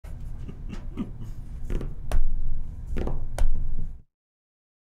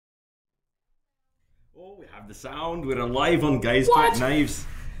the sound. We're live on Guys Talk Knives.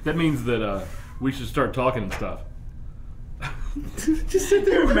 That means that we should start talking and stuff. Just sit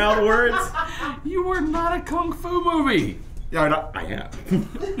there and mouth words. You are not a kung fu movie. Yeah, I am.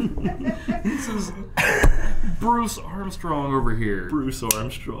 This is Bruce Armstrong over here. Bruce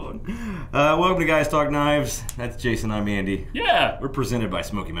Armstrong. Welcome to Guys Talk Knives. That's Jason. I'm Andy. Yeah. We're presented by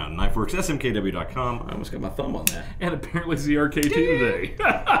Smoky Mountain Knife Works, smkw.com. I almost got my thumb on that. And apparently CRKT today.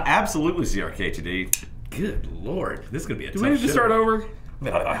 Absolutely CRKT today. Good Lord. This is going to be a tough show. Do we need to start over?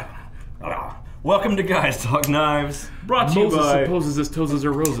 Welcome to Guys Talk Knives. Brought to you by... Moses supposes his toes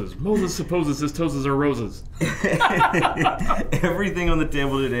are roses. Moses supposes his toes are roses. Everything on the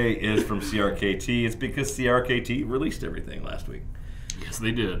table today is from CRKT. It's because CRKT released everything last week. Yes,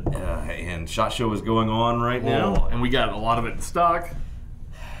 they did. And SHOT Show is going on right now. And we got a lot of it in stock.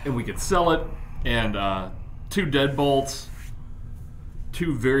 And we could sell it. And 2 Deadbolts.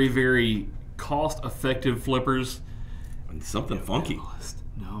 2 very, very cost-effective flippers. And something funky. Minimalist.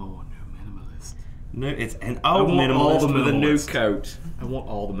 No, minimalist. No, it's an old minimalist with a new coat. I want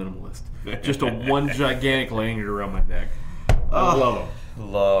all the minimalist. Just a one gigantic lanyard around my neck. I love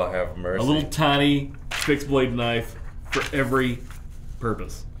them. Lord have mercy. A little tiny fixed blade knife for every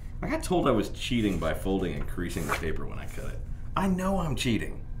purpose. I got told I was cheating by folding and creasing the paper when I cut it. I know I'm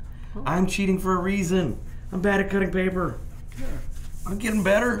cheating. I'm cheating for a reason. I'm bad at cutting paper. Yeah. I'm getting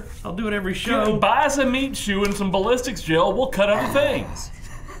better. I'll do it every show. Buy some meat shoe and some ballistics gel. We'll cut other things.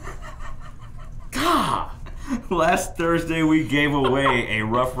 God. Last Thursday we gave away a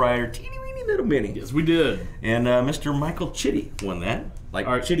Rough Rider teeny weeny little mini. Yes, we did. And Mr. Michael Chitty won that. Like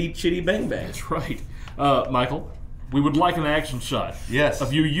our Chitty Bang Bang. That's right. Michael, we would like an action shot. Yes.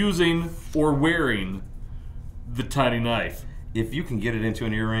 Of you using or wearing the tiny knife. If you can get it into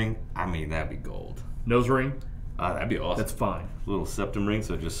an earring, I mean, that'd be gold. Nose ring? That'd be awesome. That's fine. A little septum ring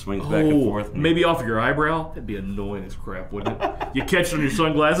so it just swings back and forth. Maybe off of your eyebrow? That'd be annoying as crap, wouldn't it? You catch it on your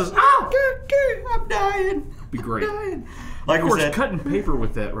sunglasses. I'm dying. Be great. I'm dying. Like of course, said, cutting paper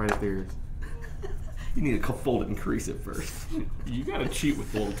with that right there. You need to fold it and crease it first. You gotta cheat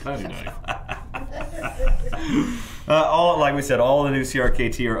with the little tiny knife. Like we said, all the new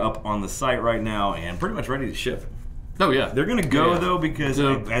CRKT are up on the site right now and pretty much ready to ship. Oh yeah, they're going to go though because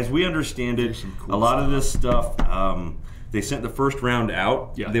as we understand it, a lot of this stuff they sent the first round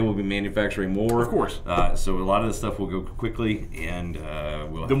out. Yeah. They will be manufacturing more, of course. So a lot of this stuff will go quickly, and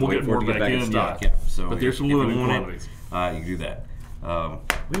we'll get more back in stock. Yeah. So but there's some limited quantities. You can do that.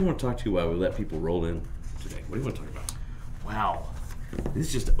 What do you want to talk to while we let people roll in today? What do you want to talk about? Wow. This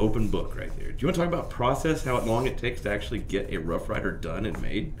is just an open book right there. Do you want to talk about process, how long it takes to actually get a Rough Rider done and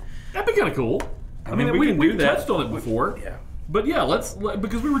made? That'd be kind of cool. I mean, we touched on it before. Yeah. But yeah,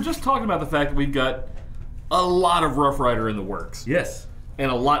 because we were just talking about the fact that we've got a lot of Rough Rider in the works. Yes.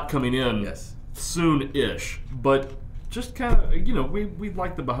 And a lot coming in soon-ish. But just kind of, we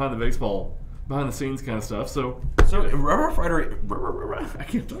like the behind the scenes kind of stuff. So Rough Rider, I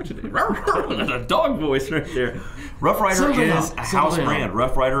can't talk today. That's a dog voice right there. Rough Rider is a house brand.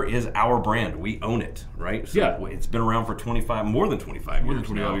 Rough Rider is our brand. We own it, right? So yeah. It's been around for more than 25 years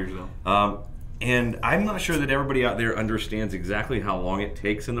now. And I'm not sure that everybody out there understands exactly how long it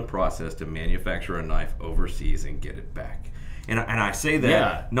takes in the process to manufacture a knife overseas and get it back. And I say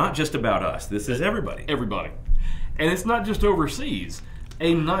that not just about us. This is everybody. Everybody. And it's not just overseas.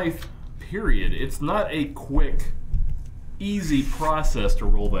 A knife, period. It's not a quick, easy process to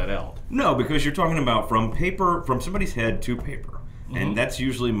roll that out. No, because you're talking about from somebody's head to paper. And that's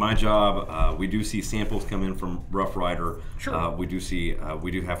usually my job. We do see samples come in from Rough Rider. Sure. We do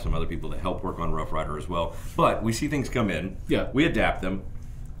have some other people that help work on Rough Rider as well. But we see things come in. Yeah. We adapt them.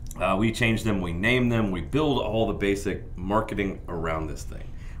 We change them. We name them. We build all the basic marketing around this thing.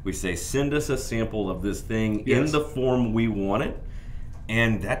 We say, send us a sample of this thing in the form we want it.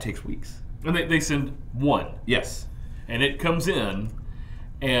 And that takes weeks. And they send one. Yes. And it comes in,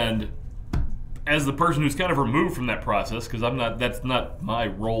 and as the person who's kind of removed from that process, because that's not my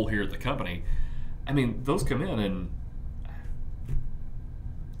role here at the company, I mean, those come in and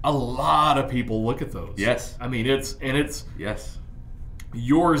a lot of people look at those. Yes. I mean, it's yes.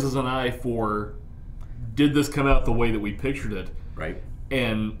 Yours is an eye for, did this come out the way that we pictured it? Right.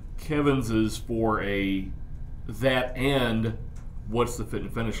 And Kevin's is for that and what's the fit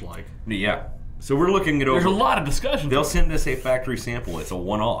and finish like? Yeah. So we're looking at over. There's a lot of discussion. They'll send us a factory sample. It's a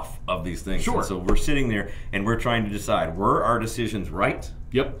one-off of these things. Sure. And so we're sitting there and we're trying to decide, were our decisions right?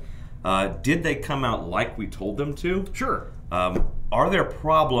 Yep. Did they come out like we told them to? Sure. Are there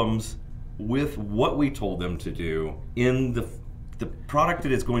problems with what we told them to do in the product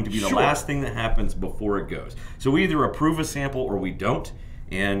that is going to be the last thing that happens before it goes? So we either approve a sample or we don't.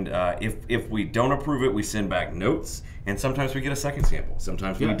 And if we don't approve it, we send back notes, and sometimes we get a second sample.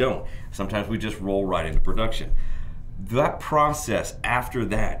 Sometimes we don't. Sometimes we just roll right into production. That process after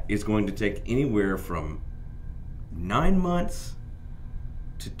that is going to take anywhere from 9 months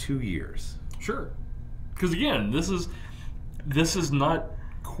to 2 years. Sure. Because again, this is not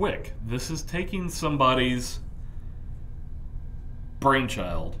quick. This is taking somebody's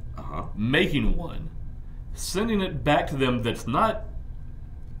brainchild, making one, sending it back to them that's not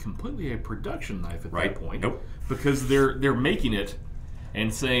completely a production knife at that point. Nope. Because they're making it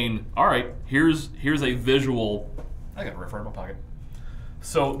and saying, all right, here's a visual. I got a Rough Rider in my pocket.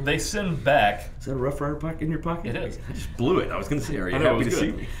 So they send back. Is that a Rough Rider pocket in your pocket? It is. I just blew it. I was going to say, are you I know, happy it was to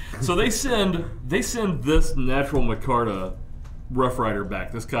good. see me? So they send this natural micarta Rough Rider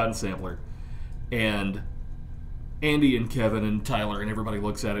back, this cotton sampler, and Andy and Kevin and Tyler and everybody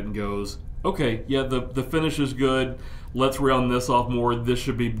looks at it and goes, okay, yeah, the finish is good. Let's round this off more. This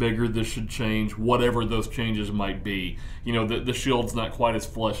should be bigger. This should change. Whatever those changes might be. You know, the shield's not quite as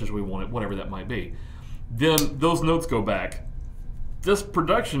flush as we want it. Whatever that might be. Then those notes go back. This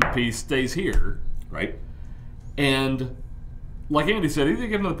production piece stays here. Right. And like Andy said, either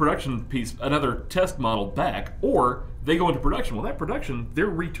get another production piece, another test model back, or they go into production. Well, that production,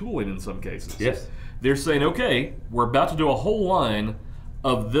 they're retooling in some cases. Yes. They're saying, okay, we're about to do a whole line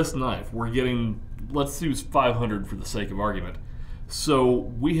of this knife. We're getting, let's use 500 for the sake of argument. So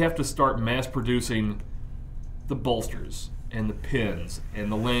we have to start mass producing the bolsters and the pins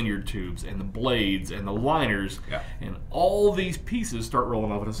and the lanyard tubes and the blades and the liners, and all these pieces start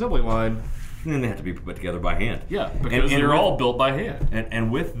rolling off an assembly line. And then they have to be put together by hand. Yeah, because they're all built by hand.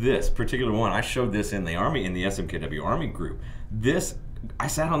 And with this particular one, I showed this in the Army, in the SMKW Army group. This, I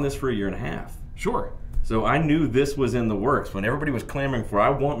sat on this for 1.5 years. Sure. So I knew this was in the works when everybody was clamoring for, I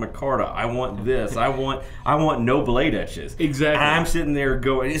want micarta, I want this, I want no blade etches. Exactly. And I'm sitting there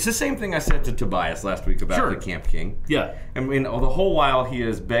going, it's the same thing I said to Tobias last week about the Camp King. Yeah. I mean, the whole while he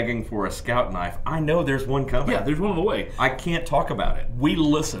is begging for a scout knife, I know there's one coming. Yeah, there's one on the way. I can't talk about it. We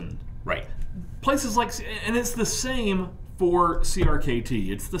listened. Right. Places like, and it's the same for CRKT,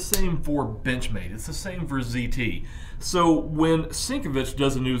 it's the same for Benchmade, it's the same for ZT. So when Sinkovich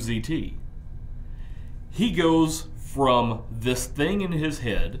does a new ZT, he goes from this thing in his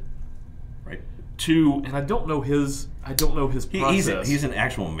head, right, to, and I don't know his process. He's an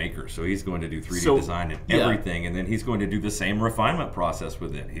actual maker, so he's going to do 3D design and everything, and then he's going to do the same refinement process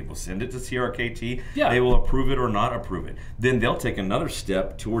with it. He will send it to CRKT. They will approve it or not approve it. Then they'll take another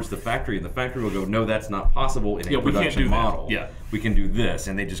step towards the factory, and the factory will go, no, that's not possible in a production model. We can do this,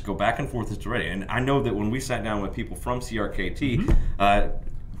 and they just go back and forth. It's ready. And I know that when we sat down with people from CRKT,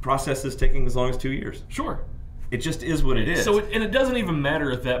 process is taking as long as 2 years. Sure. It just is what it is. So, and it doesn't even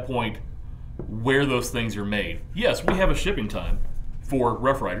matter at that point where those things are made. Yes, we have a shipping time for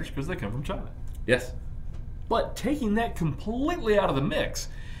Rough Riders because they come from China. Yes. But taking that completely out of the mix,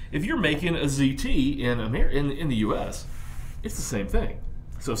 if you're making a ZT in the U.S., it's the same thing.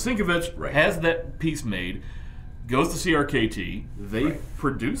 So Sinkovich has that piece made, goes to CRKT, they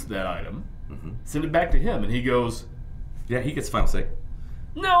produce that item, send it back to him, and he goes, yeah, he gets final say.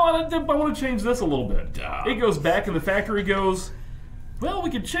 No, I want to change this a little bit. It goes back, and the factory goes, well, we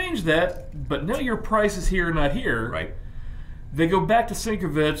could change that, but now your price is here, not here. Right. They go back to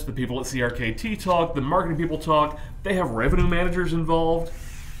Sinkovich, the people at CRKT talk, the marketing people talk. They have revenue managers involved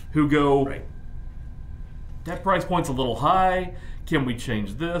who go, that price point's a little high. Can we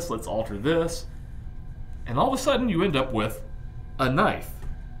change this? Let's alter this. And all of a sudden, you end up with a knife.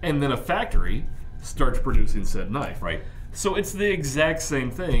 And then a factory starts producing said knife. Right. So it's the exact same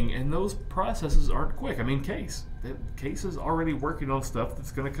thing, and those processes aren't quick. I mean, Case is already working on stuff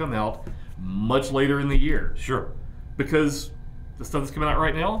that's going to come out much later in the year. Sure. Because the stuff that's coming out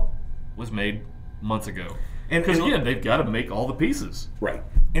right now was made months ago. And because, again, they've got to make all the pieces. Right.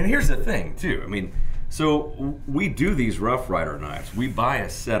 And here's the thing, too. I mean, so we do these Rough Rider knives. We buy a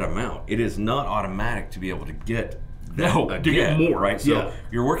set amount. It is not automatic to be able to get to get more. Right? So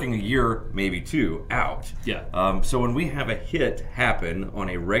you're working 1 year, maybe 2, out. Yeah. So when we have a hit happen on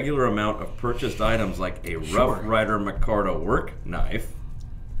a regular amount of purchased items like a Rough Rider micarta work knife,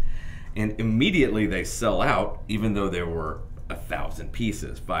 and immediately they sell out, even though there were 1,000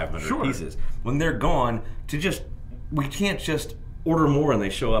 pieces, 500 pieces. When they're gone, we can't just order more and they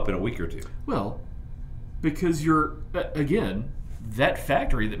show up in a week or 2. Well, because again, that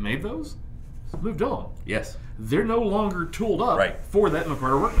factory that made those moved on. Yes. They're no longer tooled up for that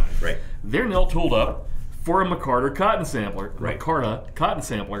micarta work knife. Right. They're now tooled up for a micarta cotton sampler, micarta cotton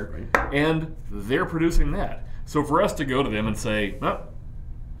sampler, and they're producing that. So for us to go to them and say,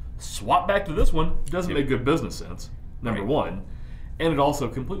 swap back to this one, doesn't make good business sense, number one. and it also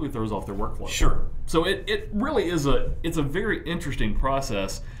completely throws off their workflow. Sure. So it really is it's a very interesting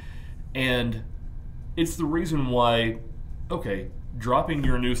process, and it's the reason why, okay, dropping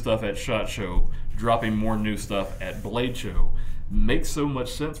your new stuff at SHOT Show, dropping more new stuff at Blade Show makes so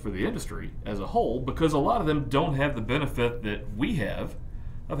much sense for the industry as a whole, because a lot of them don't have the benefit that we have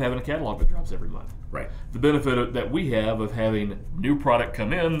of having a catalog that drops every month. Right. The benefit that we have of having new product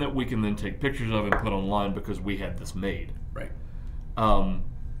come in that we can then take pictures of and put online because we had this made. Right.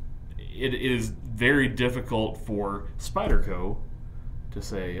 It is very difficult for Spyderco to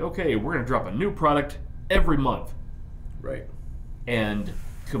say, okay, we're going to drop a new product every month. Right. And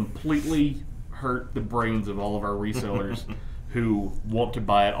completely hurt the brains of all of our resellers who want to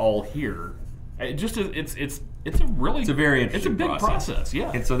buy it all here. It's a very interesting big process,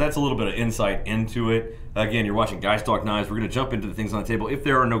 yeah. And so that's a little bit of insight into it. Again, you're watching Guys Talk Knives. We're going to jump into the things on the table. If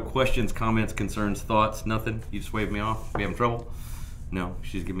there are no questions, comments, concerns, thoughts, nothing, you just wave me off. We having trouble? No,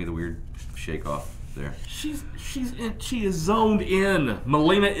 she's giving me the weird shake off there. She is zoned in.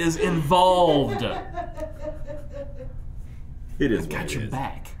 Melina is involved. It is. Got your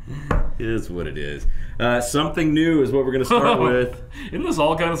back. It is what it is. Something new is what we're going to start with. Isn't this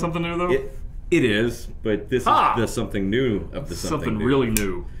all kind of something new, though? It is, but this is the something new of the something new. Really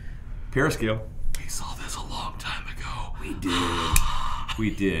new. Parascale. We saw this a long time ago. We did.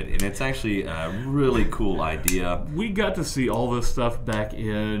 We did, and it's actually a really cool idea. We got to see all this stuff back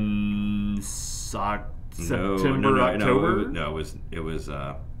in September, October. No, it was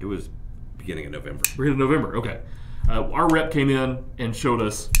beginning of November. Beginning of November. Okay. Our rep came in and showed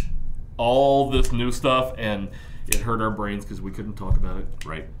us all this new stuff, and it hurt our brains because we couldn't talk about it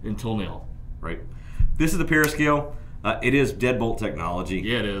right until now. Right. This is the Parascale. It is Deadbolt technology.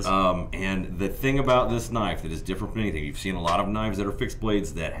 Yeah, it is. And the thing about this knife that is different from anything, you've seen a lot of knives that are fixed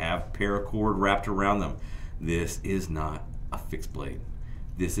blades that have paracord wrapped around them. This is not a fixed blade.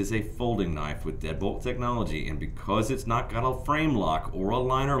 This is a folding knife with Deadbolt technology, and because it's not got a frame lock or a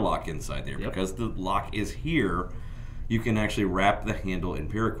liner lock inside there, because the lock is here, you can actually wrap the handle in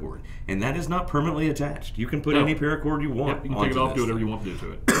paracord. And that is not permanently attached. You can put any paracord you want. Yep, you can take it off, do whatever you want to do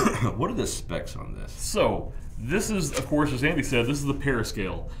to it. What are the specs on this? So, this is, of course, as Andy said, this is the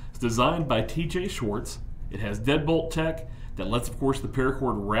Parascale. It's designed by TJ Schwarz. It has Deadbolt tech that lets, of course, the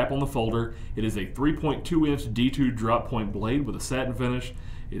paracord wrap on the folder. It is a 3.2-inch D2 drop point blade with a satin finish.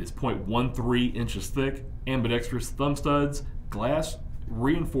 It is 0.13 inches thick, ambidextrous thumb studs, glass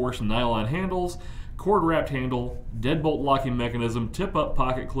reinforced nylon handles, cord wrapped handle, deadbolt locking mechanism, tip up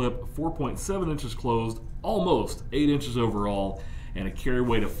pocket clip, 4.7 inches closed, almost 8 inches overall, and a carry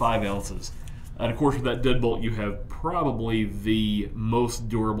weight of 5 ounces. And of course, with that deadbolt, you have probably the most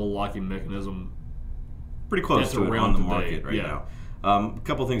durable locking mechanism. Pretty close to it on the market right now. A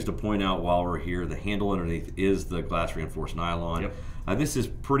couple things to point out while we're here. The handle underneath is the glass reinforced nylon. Yep. This is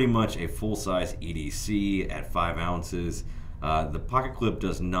pretty much a full-size EDC at 5 ounces. The pocket clip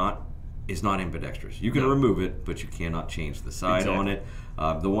is not ambidextrous. You can remove it, but you cannot change the side on it.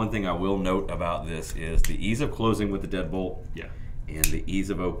 The one thing I will note about this is the ease of closing with the deadbolt and the ease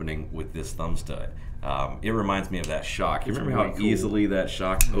of opening with this thumb stud. It reminds me of that shock. You remember how easily that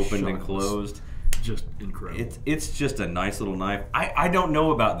shock opened and closed? Just incredible. It's just a nice little knife. I don't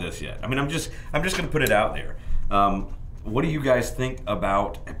know about this yet. I mean, I'm just going to put it out there. What do you guys think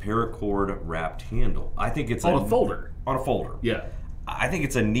about a paracord wrapped handle? I think it's on a folder. On a folder. Yeah. I think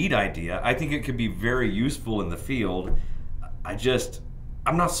it's a neat idea. I think it could be very useful in the field.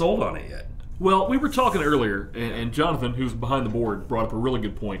 I'm not sold on it yet. Well, we were talking earlier, and Jonathan, who's behind the board, brought up a really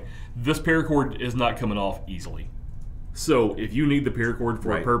good point. This paracord is not coming off easily. So if you need the paracord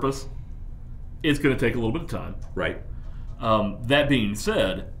for a purpose, it's going to take a little bit of time. Right. That being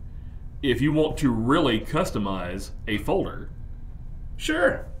said, if you want to really customize a folder,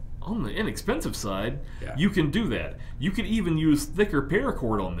 sure, on the inexpensive side, you can do that. You could even use thicker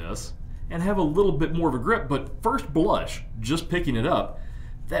paracord on this and have a little bit more of a grip, but first blush, just picking it up,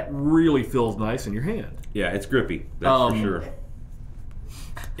 that really feels nice in your hand. Yeah, it's grippy, that's for sure.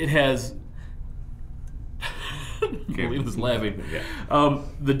 It has... Melina's laughing.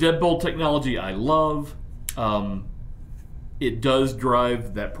 The deadbolt technology I love. It does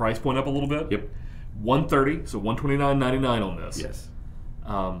drive that price point up a little bit. Yep. $130, so $129.99 on this. Yes.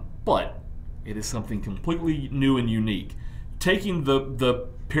 But it is something completely new and unique. Taking the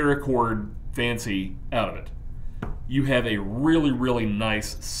paracord fancy out of it, you have a really, really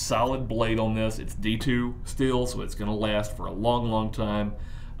nice solid blade on this. It's D2 still, so it's going to last for a long, long time.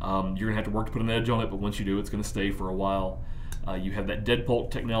 You're going to have to work to put an edge on it, but once you do, it's going to stay for a while. You have that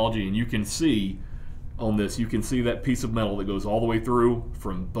Deadbolt technology, and you can see on this, you can see that piece of metal that goes all the way through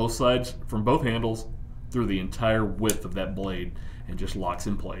from both sides, from both handles, through the entire width of that blade and just locks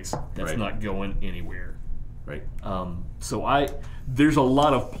in place. That's not going anywhere. Right. So there's a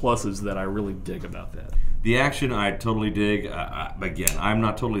lot of pluses that I really dig about that. The action I totally dig. Again, I'm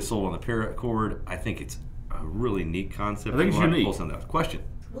not totally sold on the paracord. I think it's a really neat concept. I think it's unique. Question.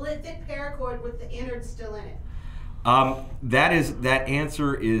 Will it fit paracord with the innards still in it? That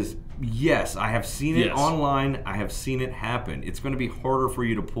answer is yes. I have seen it online. I have seen it happen. It's going to be harder for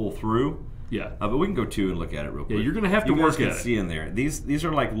you to pull through. Yeah. But we can go and look at it real quick. Yeah, you're going to have to work work at it. You can see in there. These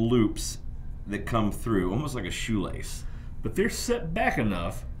are like loops that come through, almost like a shoelace. But they're set back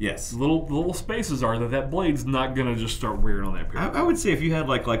enough. Yes. Little spaces are that blade's not going to just start wearing on that paracord. I would say if you had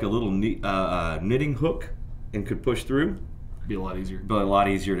like a little knitting hook and could push through, it'd be a lot easier. But a lot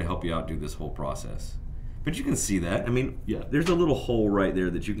easier to help you out do this whole process. But you can see that. I mean, there's a little hole right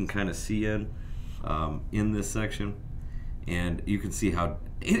there that you can kind of see in this section, and you can see how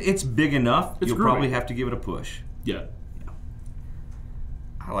it's big enough. You'll probably have to give it a push. Yeah.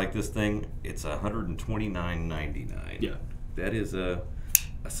 I like this thing. It's $129.99. Yeah. That is a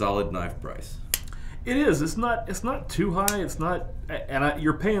solid knife price. It is. It's not too high. It's not, and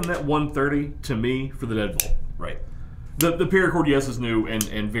you're paying that $130 to me for the Deadbolt. Right. The paracord, yes, is new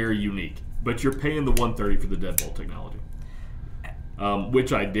and very unique, but you're paying the $130 for the Deadbolt technology,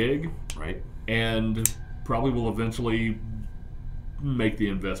 which I dig. Right. And probably will eventually make the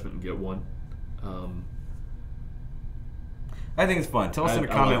investment and get one. I think it's fun. Tell us in a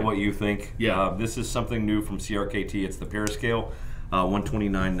comment what you think. Yeah. This is something new from CRKT. It's the Parascale,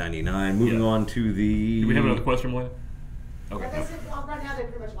 $129.99. Moving on to the... Do we have another question, Melania? Okay. Like I said, right now they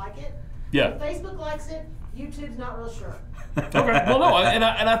pretty much like it. Yeah. If Facebook likes it, YouTube's not real sure. Okay. Well, no, and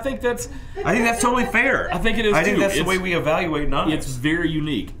I think that's... I think that's totally fair. I think it is, I think too. that's the way we evaluate knives. It's very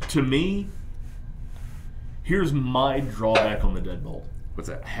unique. To me, here's my drawback on the Deadbolt. What's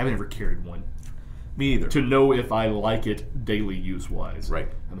that? I haven't ever carried one. Me either. To know if I like it daily use-wise. Right.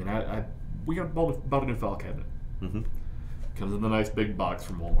 I mean, we bought a new file cabinet. Mm-hmm. Comes in the nice big box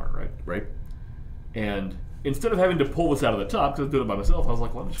from Walmart, right? Right. And instead of having to pull this out of the top, because I was doing it by myself, I was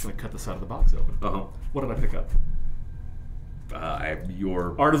like, well, I'm just going to cut this out of the box open. Uh-huh. What did I pick up?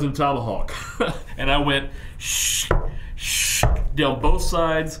 Your... Artisan Tomahawk. And I went down both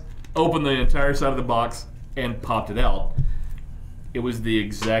sides, opened the entire side of the box, and popped it out. It was the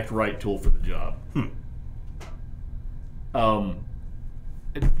exact right tool for the job.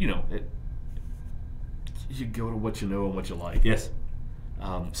 You go to what you know and what you like. Yes.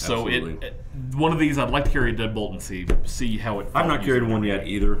 So one of these, I'd like to carry a Deadbolt and see how it. I've not carried one yet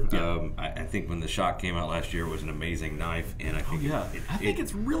either. Yeah. I think when the Shock came out last year, it was an amazing knife, and I think I think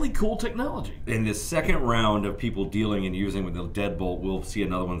it's really cool technology. In this second round of people dealing and using with the Deadbolt, we'll see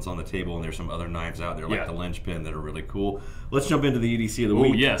another one that's on the table, and there's some other knives out there like the Lynchpin that are really cool. Let's jump into the EDC of the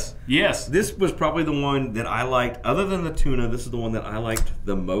week. Oh yes. This was probably the one that I liked, other than the tuna. This is the one that I liked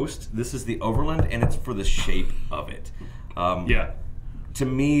the most. This is the Overland, and it's for the shape of it. To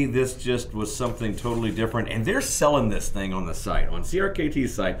me, this just was something totally different, and they're selling this thing on the site. On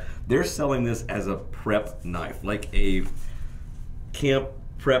CRKT's site, they're selling this as a prep knife, like a camp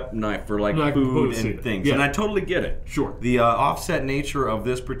prep knife for like food and things. And I totally get it. Sure. The offset nature of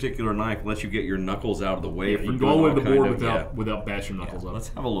this particular knife lets you get your knuckles out of the way. You can go all the way to the board without bashing your knuckles up. Let's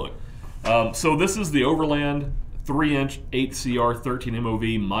have a look. So this is the Overland 3-inch 8CR 13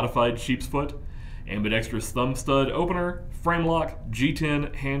 MOV modified Sheepsfoot. Ambidextrous thumb stud opener, Framelock,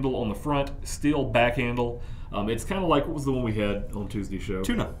 G10 handle on the front, steel back handle. It's kind of like, what was the one we had on Tuesday's show?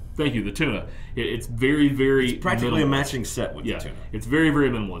 Tuna. Thank you, the tuna. It's very, very it's practically minimalist. A matching set with the tuna. It's very, very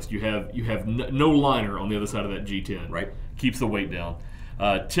minimalist. You have no liner on the other side of that G10. Right. Keeps the weight down.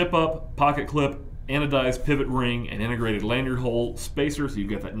 Tip up, pocket clip, anodized pivot ring, and integrated lanyard hole spacer, so you've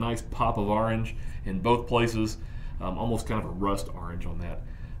got that nice pop of orange in both places. Almost kind of a rust orange on that.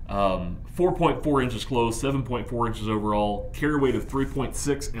 4.4 inches closed, 7.4 inches overall, carry weight of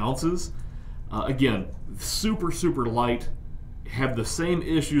 3.6 ounces. Again, super, super light. Have the same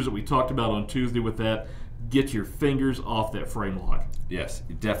issues that we talked about on Tuesday with that. Get your fingers off that frame lock. Yes,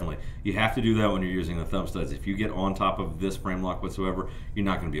 definitely. You have to do that when you're using the thumb studs. If you get on top of this frame lock whatsoever, you're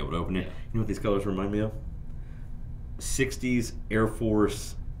not going to be able to open it. You know what these colors remind me of? 60s Air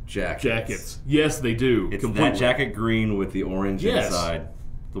Force jackets. Yes, they do. It's that jacket green with the orange inside.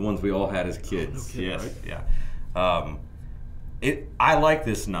 The ones we all had as kids. Right? Yeah. I like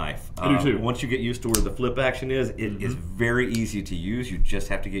this knife. I do too. Once you get used to where the flip action is, it is very easy to use. You just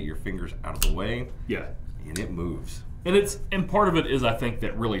have to get your fingers out of the way. Yeah. And it moves. And part of it is, I think,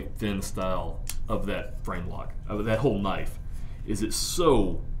 that really thin style of that frame lock, of that whole knife, is it's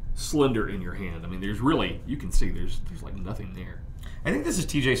so slender in your hand. I mean, there's really, you can see there's like nothing there. I think this is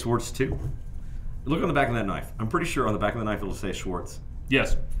TJ Schwarz too. Look on the back of that knife. I'm pretty sure on the back of the knife it'll say Schwarz.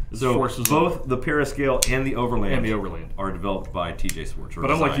 Yes. So both the Parascale and the Overland are developed by TJ Schwarz.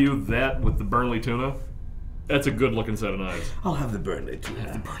 But unlike you, that with the Burnley tuna, that's a good looking set of knives. I'll have the Burnley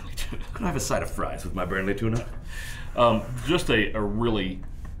tuna. Can I have a side of fries with my Burnley tuna? Just a really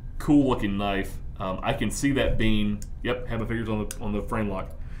cool looking knife. I can see that being, yep, have my fingers on the Framelock.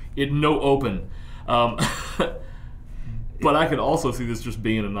 It no open. But I could also see this just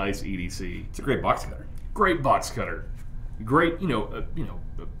being a nice EDC. It's a great box cutter. Great box cutter. Great,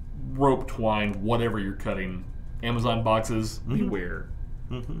 rope, twine, whatever you're cutting. Amazon boxes, beware.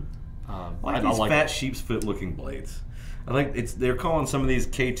 I like these fat sheepsfoot looking blades. I like they're calling some of these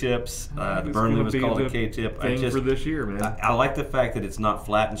K-tips. The Burnley was called a K-tip. For this year, man. I like the fact that it's not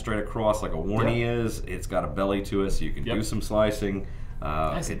flat and straight across like a Warney is. It's got a belly to it, so you can do some slicing.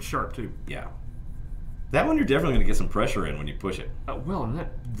 Nice and sharp too. Yeah. That one you're definitely going to get some pressure in when you push it. Well, and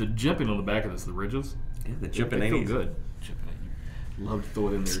the jimping on the back of this, the ridges. Yeah, the jimping they feel good. Love to throw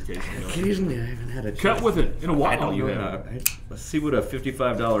it in there occasionally. Occasionally, I haven't had a cut with it in a while. I don't know. Let's see what a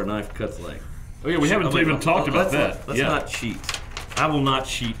 $55 knife cuts like. Oh yeah, we haven't even talked about that. Let's not cheat. I will not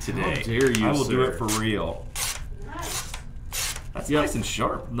cheat today. How dare you, I will sir. do it for real. That's nice and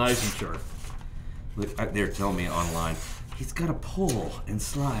sharp. Nice and sharp. Look, they're telling me online, he's got to pull and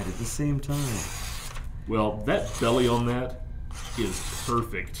slide at the same time. Well, that belly on that is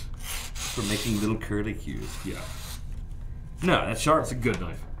perfect for making little curly cues. Yeah. No, that's sharp. It's a good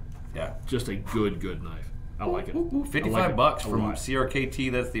knife. Yeah. Just a good knife. I like it. $55 from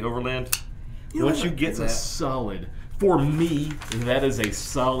CRKT. That's the Overland. Once you get that, a solid. For me, that is a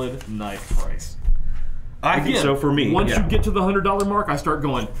solid knife price. I think so for me. Once you get to the $100 mark, I start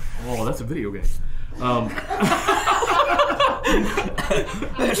going, oh, that's a video game.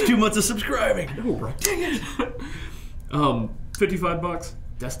 That's 2 months of subscribing. Oh, right. Dang it. $55.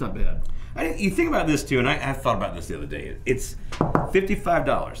 That's not bad. You think about this too, and I thought about this the other day. It's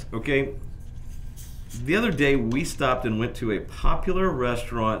 $55. Okay. The other day we stopped and went to a popular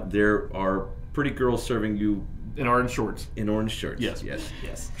restaurant. There are pretty girls serving you in orange shorts. In orange shirts. Yes.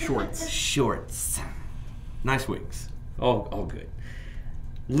 Shorts. Nice wings. All good.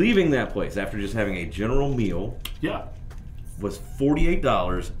 Leaving that place after just having a general meal. Yeah. Was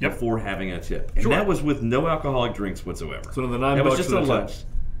 $48 before having a tip. And that was with no alcoholic drinks whatsoever. So the $9 that was just a lunch.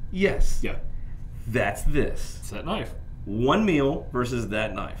 Yes. Yeah. That's this. It's that knife. One meal versus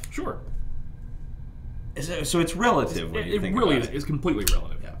that knife. Sure. So it's relative when you think about it. It's completely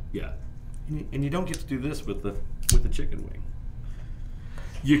relative. Yeah. And you don't get to do this with the chicken wing.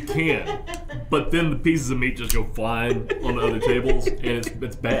 You can, but then the pieces of meat just go flying on the other tables, and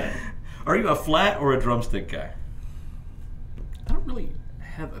it's bad. Are you a flat or a drumstick guy? I don't really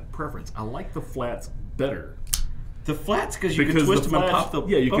have a preference. I like the flats better. The flats because you can twist them and pop the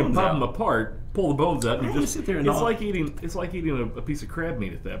bones you can pop them apart, pull the bones out, and you just sit there and it's like eating a piece of crab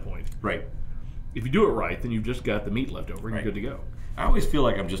meat at that point. Right. If you do it right, then you've just got the meat left over, and you're good to go. I always feel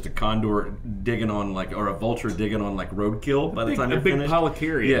like I'm just a condor digging on or a vulture digging on roadkill by the time I'm finished. A big pile of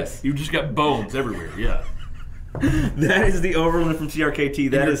carrion. Yes. You've just got bones everywhere. Yeah. That is the Overland from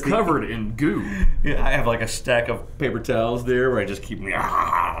CRKT. That is covered in goo. Yeah, I have a stack of paper towels there where I just keep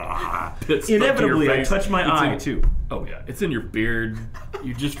inevitably I touch my eye too. Oh yeah, it's in your beard.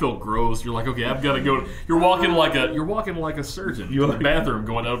 You just feel gross. You're like, okay, I've got to go. You're walking like a surgeon. You're in the bathroom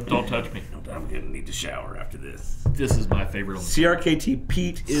going, oh, don't touch me. I'm gonna need to shower after this. This is my favorite on the CRKT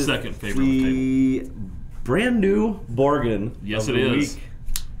Piet is second favorite on the table. Brand new bargain. Yes, of it the is. Week.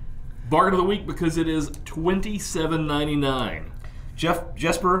 Bargain of the week because it is $27.99.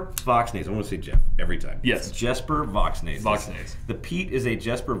 Jesper Voxnays. I want to say Jeff every time. Yes. It's Jesper Voxnays. Voxnays. The Piet is a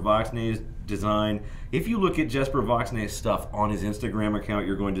Jesper Voxnays design. If you look at Jesper Voxnays stuff on his Instagram account,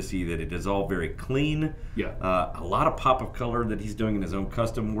 you're going to see that it is all very clean. Yeah. A lot of pop of color that he's doing in his own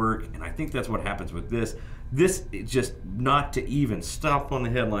custom work, and I think that's what happens with this. This, just not to even stop on the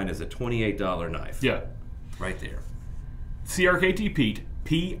headline, is a $28 knife. Yeah. Right there. CRKT Piet.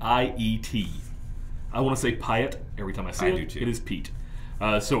 P-I-E-T. I want to say Piet every time I say it. I do too. It is Piet.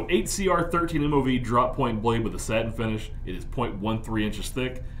 So 8CR13 MOV drop point blade with a satin finish. It is 0.13 inches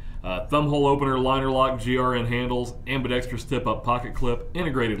thick. Thumb hole opener, liner lock, GRN handles, ambidextrous tip-up pocket clip,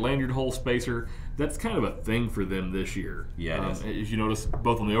 integrated lanyard hole spacer. That's kind of a thing for them this year. Yeah, it is. As you notice,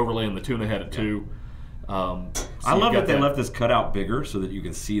 both on the Overland and the Tuna had it too. So I love that they left this cutout bigger so that you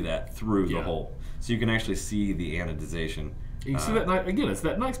can see that through the hole. So you can actually see the anodization. You can see that, again, it's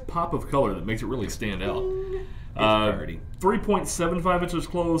that nice pop of color that makes it really stand out. 3.75 inches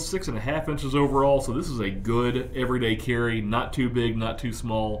closed, 6.5 inches overall, so this is a good everyday carry, not too big, not too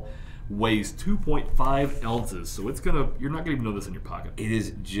small. weighs 2.5 ounces, so it's gonna. You're not gonna even know this in your pocket. It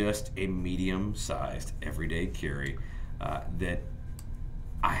is just a medium-sized everyday carry that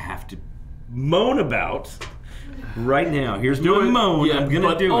I have to moan about right now. Here's my moan. Yeah, I'm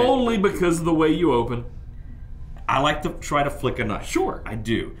gonna do it only because of the way you open. I like to try to flick a knife. Sure, I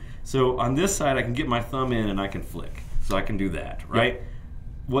do. So on this side, I can get my thumb in and I can flick. So I can do that, right? Yep.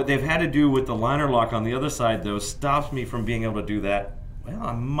 What they've had to do with the liner lock on the other side, though, stops me from being able to do that. Well,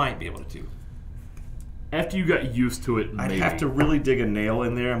 I might be able to. After you got used to it, I'd maybe. have to really dig a nail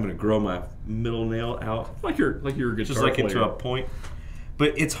in there. I'm going to grow my middle nail out. like you're a guitar Just like player. into a point.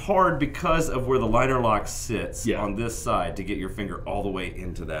 But it's hard because of where the liner lock sits on this side to get your finger all the way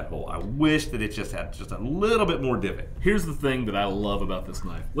into that hole. I wish that it just had just a little bit more divot. Here's the thing that I love about this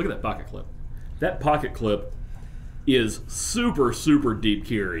knife. Look at that pocket clip. That pocket clip is super, super deep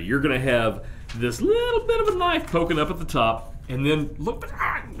carry. You're going to have this little bit of a knife poking up at the top, and then look at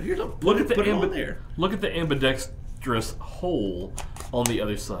the ambidextrous hole on the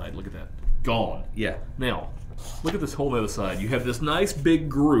other side. Look at that. Gone. Yeah. Now, look at this hole on the other side. You have this nice big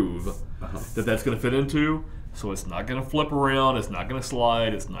groove that's going to fit into, so it's not going to flip around, it's not going to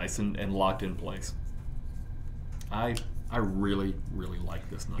slide, it's nice and locked in place. I really, really like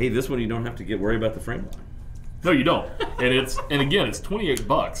this knife. Hey, this one you don't have to worry about the frame line. No, you don't. And again, it's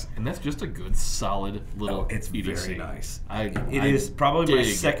 $28, and that's just a good, solid little. It's EDC. very nice. It is probably my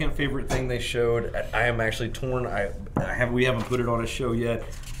second favorite thing they showed. I am actually torn. We haven't put it on a show yet.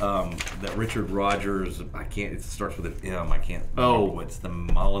 That Richard Rogers. I can't. It starts with an M. I can't. Oh, what's the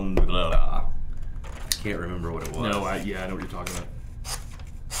Mullen? I can't remember what it was. No, I know what you're talking about.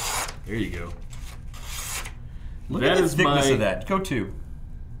 There you go. Look at the thickness of that. Go to.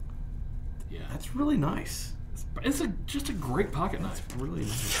 Yeah, that's really nice. It's just a great pocket knife. It's really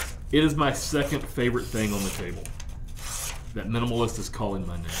nice. It is my second favorite thing on the table. That minimalist is calling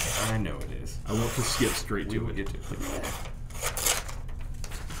my name. I know it is. I want to skip straight to it. Get to it.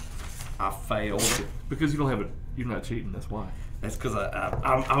 I failed. Because you don't have it. You're not cheating. That's why. That's because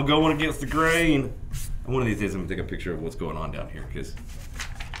I'm going against the grain. One of these days I'm going to take a picture of what's going on down here because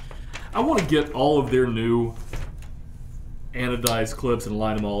I want to get all of their new anodized clips and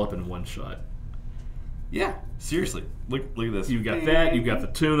line them all up in one shot. Yeah, seriously. Look at this. You've got that. You've got the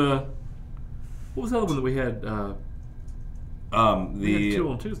tuna. What was the other one that we had? We had 2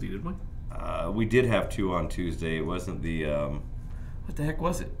 on Tuesday, didn't we? We did have 2 on Tuesday. It wasn't the what the heck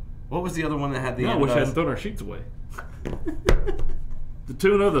was it? What was the other one that had the? I wish I hadn't thrown our sheets away. The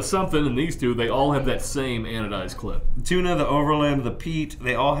tuna, the something, and these two, they all have that same anodized clip. The tuna, the Overland, the Piet,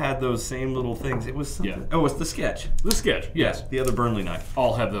 they all had those same little things. It was something. Yeah. Oh, it's the Sketch. The Sketch, yes. The other Burnley knife.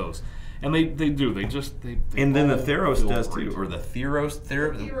 All have those. And they do. They and then the Theros does too. Or the Theros.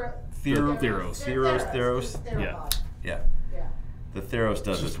 Yeah. The Theros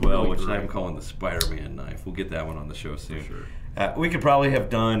does as well, which I'm calling the Spider-Man knife. We'll get that one on the show soon. Sure. We could probably have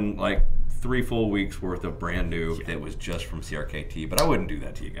done like 3 full weeks worth of brand new that was just from CRKT, but I wouldn't do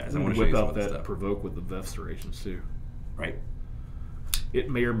that to you guys. I want to show you some of the stuff. Provoke with the VEF serrations too. Right. It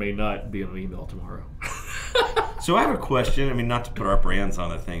may or may not be an email tomorrow. So I have a question. I mean, not to put our brands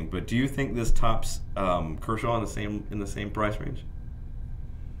on a thing, but do you think this tops Kershaw in the same price range?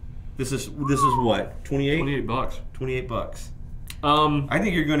 This is what, 28? $28. $28. I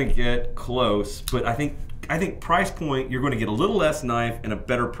think you're going to get close, but I think price point, you're going to get a little less knife and a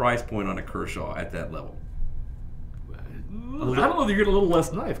better price point on a Kershaw at that level. I don't know that you're getting a little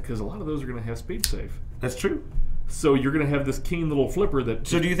less knife because a lot of those are going to have speed safe. That's true. So you're going to have this keen little flipper that.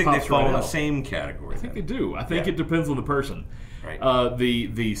 So do you think they fall in the same category? I think they do. I think it depends on the person. Right.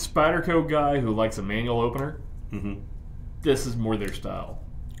 The Spyderco guy who likes a manual opener. Mm-hmm. This is more their style.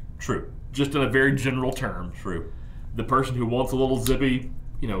 True. Just in a very general term. True. The person who wants a little zippy,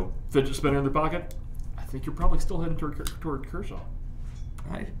 fidget spinner in their pocket, I think you're probably still heading toward Kershaw.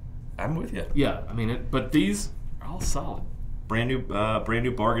 I'm with you. Yeah, I mean, but these are all solid. Brand new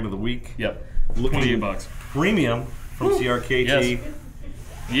bargain of the week. Yep. $28. Premium from CRKT.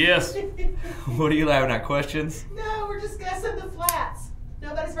 Yes. What are you laughing at? Questions? No, we're discussing the flats.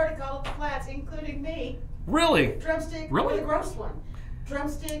 Nobody's heard it called the flats, including me. Really? Drumstick or the gross one.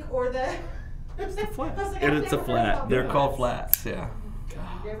 Drumstick or the... It's the flat. It's a flat. They're called flats, yeah.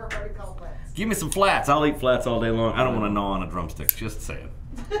 I've never heard it called flats. Give me some flats. I'll eat flats all day long. I don't want to gnaw on a drumstick. Just saying.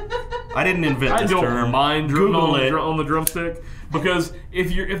 I didn't invent this term. I don't mind Google it on the drumstick because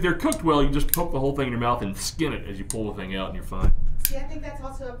if they're cooked well, you just poke the whole thing in your mouth and skin it as you pull the thing out, and you're fine. See, I think that's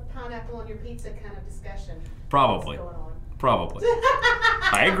also a pineapple on your pizza kind of discussion. Probably. What's going on. Probably.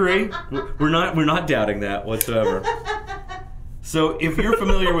 I agree. We're not doubting that whatsoever. So if you're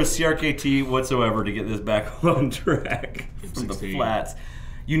familiar with CRKT whatsoever, to get this back on track from the flats,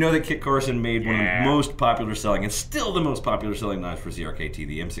 You know that Kit Carson made one of the most popular selling, and still the most popular selling knives for CRKT,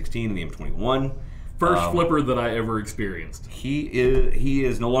 the M16 and the M21. First flipper that I ever experienced. He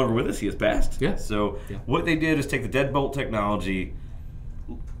is no longer with us. He has passed. Yeah. So what they did is take the Deadbolt technology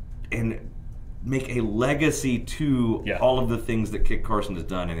and make a legacy to all of the things that Kit Carson has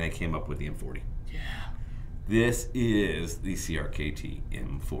done, and they came up with the M40. Yeah. This is the CRKT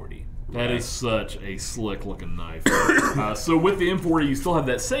M40. That is such a slick looking knife. So with the M40, you still have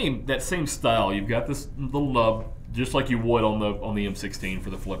that same style. You've got this little nub, just like you would on the M16 for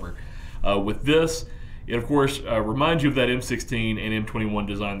the flipper. With this, it of course reminds you of that M16 and M21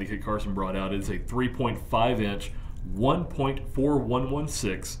 design that Kit Carson brought out. It's a 3.5 inch,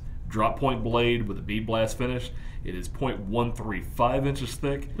 1.4116 drop point blade with a bead blast finish. It is 0.135 inches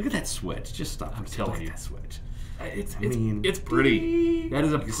thick. Look at that switch. Just stop. I'm telling you. That switch. It's pretty. That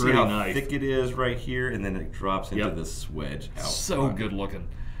is a pretty see how knife. thick it is right here, and then it drops into the swedge. So good looking.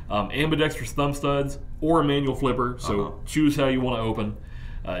 Ambidextrous thumb studs or a manual flipper, so choose how you want to open.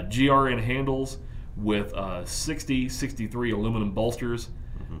 GRN handles with 60-63 aluminum bolsters.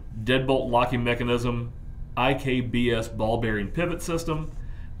 Deadbolt locking mechanism, IKBS ball bearing pivot system,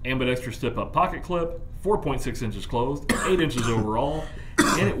 ambidextrous tip-up pocket clip, 4.6 inches closed, 8 inches overall,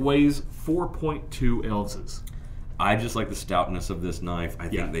 and it weighs 4.2 ounces. I just like the stoutness of this knife. I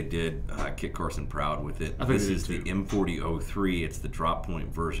think they did Kit Carson proud with it. This is the M4003. It's the drop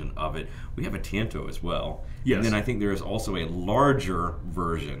point version of it. We have a Tanto as well. Yes. And then I think there is also a larger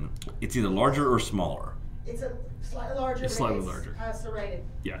version. It's either larger or smaller. It's a slightly larger. It's slightly larger. Serrated.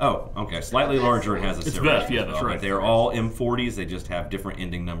 Yeah. Oh, okay. Slightly larger and has a serrated. Best. Yeah, that's right. They are all M40s. They just have different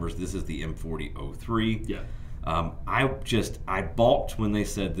ending numbers. This is the M4003. Yeah. I balked when they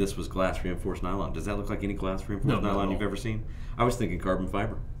said this was glass reinforced nylon. Does that look like any glass reinforced nylon you've ever seen? I was thinking carbon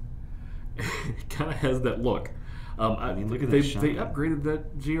fiber. It kind of has that look. I mean, look at they that. upgraded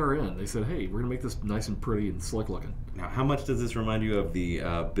that GRN. They said, hey, we're going to make this nice and pretty and slick looking. Now, how much does this remind you of the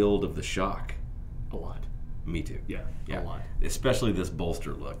build of the Shock? A lot. Me too. Yeah, a lot. Especially this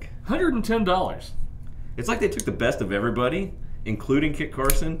bolster look. $110. It's like they took the best of everybody, including Kit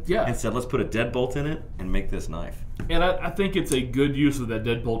Carson, and said, let's put a deadbolt in it and make this knife. And I think it's a good use of that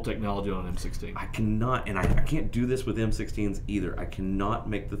deadbolt technology on an M16. I cannot, and I can't do this with M16s either. I cannot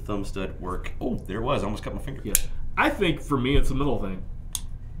make the thumb stud work. Oh, there it was. I almost cut my finger. Yeah. I think for me, it's a middle thing.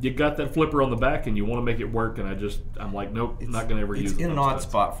 You got that flipper on the back and you want to make it work, and I'm like, nope, not going to ever use it. It's in an odd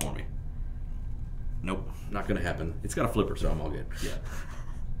spot for me. Nope, not going to happen. It's got a flipper, so I'm all good. Yeah.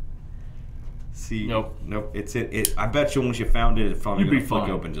 See, nope. It's it. I bet you once you found it, it's probably going to flick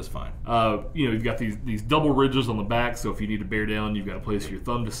open just fine. You've got these double ridges on the back, so if you need to bear down, you've got a place for your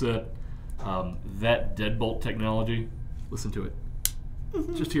thumb to sit. That deadbolt technology, listen to it.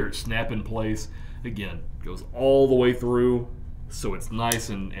 Just hear it snap in place. Again, goes all the way through, so it's nice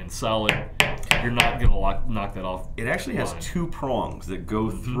and solid. You're not going to knock that off. It actually has two prongs that go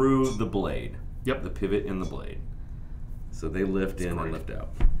through the blade. Yep. The pivot in the blade. So they lift in and lift out.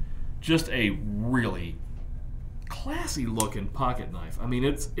 Just a really classy looking pocket knife. I mean,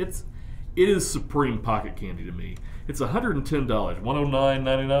 it is supreme pocket candy to me. It's $110,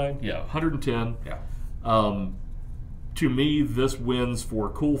 $109.99. Yeah, $110. Yeah. To me, this wins for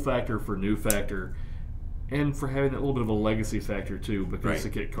cool factor, for new factor, and for having that little bit of a legacy factor too, because it's a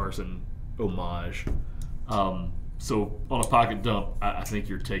Kit Carson homage. So on a pocket dump, I think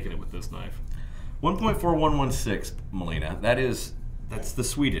you're taking it with this knife. 1.4116, Melina. That's the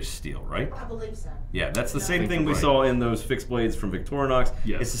Swedish steel, right? I believe so. Yeah, that's the same thing we saw in those fixed blades from Victorinox.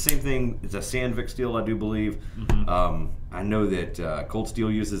 Yes. It's the same thing. It's a Sandvik steel, I do believe. I know that Cold Steel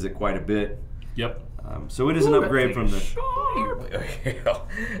uses it quite a bit. Yep. So it is an upgrade from the. Sharp.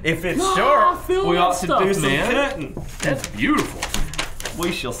 If it's sharp, we ought to do some cutting. That's beautiful.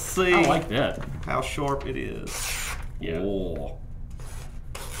 We shall see. I like that. How sharp it is. Yeah. Oh.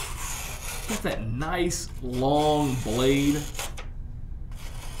 Got that nice long blade.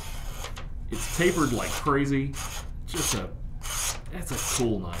 It's tapered like crazy. That's a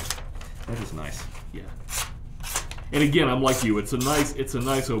cool knife. That is nice. Yeah. And again, I'm like you. It's a nice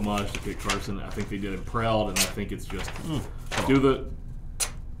homage to Kit Carson. I think they did him proud, and I think it's just do the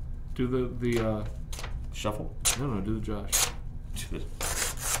shuffle. No, do the Josh.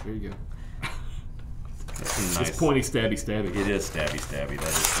 There you go. That's nice. It's pointy, stabby. It is stabby. That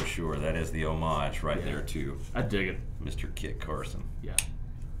is for sure. That is the homage right there too. I dig it. Mr. Kit Carson. Yeah.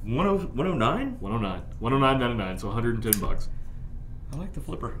 109? 109. 109.99. So $110. I like the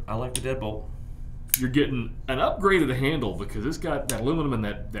flipper. I like the deadbolt. You're getting an upgraded handle because it's got that aluminum and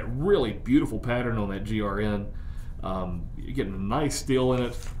that really beautiful pattern on that GRN. You're getting a nice steel in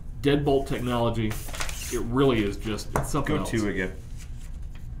it. Deadbolt technology. It really is just something else. Go to again.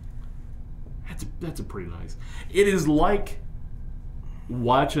 That's a pretty nice. It is like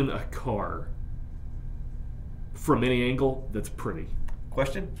watching a car from any angle that's pretty.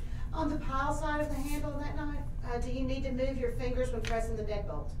 Question? On the pile side of the handle of that knife, do you need to move your fingers when pressing the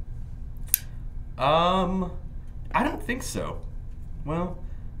deadbolt? I don't think so. Well,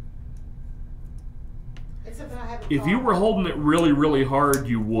 It's something I haven't If thought you were about. holding it really, really hard,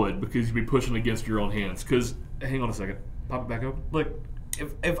 you would, because you'd be pushing against your own hands. Because, hang on a second. Pop it back open. look,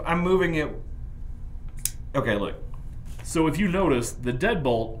 if I'm moving it, okay, look, So if you notice, the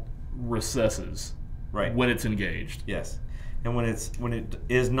deadbolt recesses right, when it's engaged. yes, and when it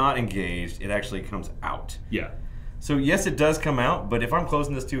is not engaged, it actually comes out. Yeah. So yes, it does come out, but if I'm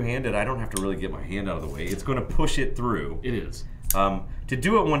closing this two-handed, I don't have to really get my hand out of the way. It's going to push it through. It is. To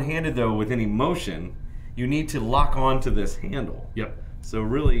do it one-handed, though, with any motion, you need to lock on to this handle. Yep. So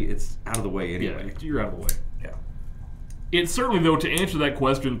really, it's out of the way anyway. Yeah, you're out of the way. Yeah. It's certainly, though, to answer that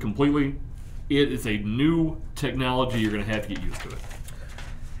question completely, it is a new technology. You're going to have to get used to it.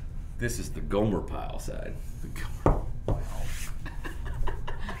 This is the Gomer pile side.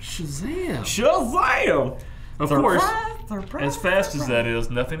 Shazam! Shazam! Of course, as fast as that is,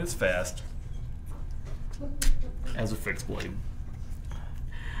 nothing is fast as a fixed blade.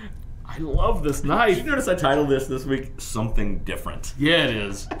 I love this Did knife. you notice I titled this week Something Different? Yeah, it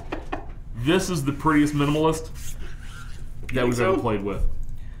is. This is the prettiest minimalist that we've ever played with.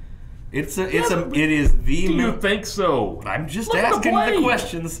 It is the. Do you think so? I'm just Look at the asking the blade.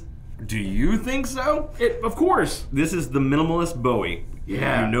 questions. Do you think so? Of course. This is the minimalist Bowie.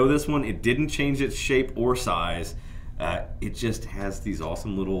 Yeah. You know this one. It didn't change its shape or size. It just has these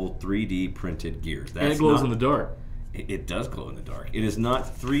awesome little 3D printed gears. And it glows in the dark. It does glow in the dark. It is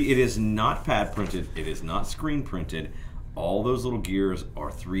not It is not pad printed. It is not screen printed. All those little gears are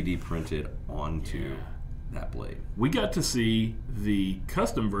 3D printed onto that blade. We got to see the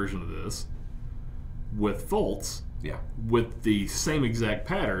custom version of this with Fultz Yeah. with the same exact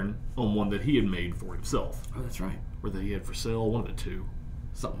pattern on one that he had made for himself, Oh, that's right. or that he had for sale, one of the two.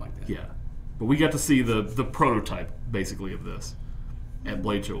 Something like that. Yeah. But we got to see the prototype, basically, of this at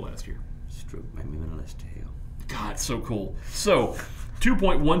Blade Show last year. Stroke my minimalist tail. God, so cool. So,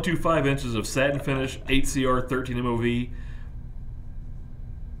 2.125 inches of satin finish, 8CR, 13 MOV.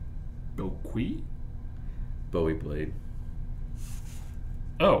 Bowie blade.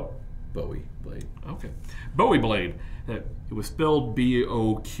 Oh, Bowie blade. okay. Bowie blade. It was spelled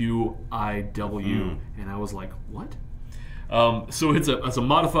Boqiw, and I was like, what? So it's a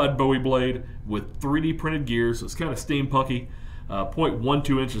modified Bowie blade with 3D printed gears, so it's kind of steampunky.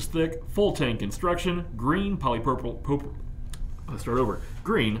 0.12 inches thick, full tank construction, green polypropylene. Let's start over.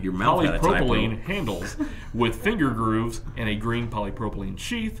 Green Your mouth had a typo. polypropylene handles with finger grooves and a green polypropylene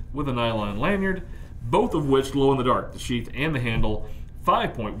sheath with a nylon lanyard, both of which glow in the dark. The sheath and the handle,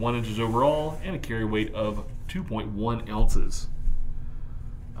 5.1 inches overall, and a carry weight of 2.1 ounces.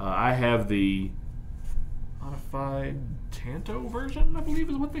 I have the modified Tanto version, I believe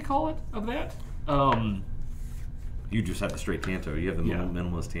is what they call it, of that. You just have the straight Tanto. You have the Yeah.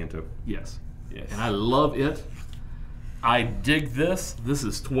 minimalist Tanto. Yes. Yes. And I love it. I dig this. This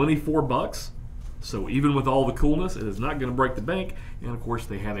is $24. So even with all the coolness, it is not going to break the bank. And of course,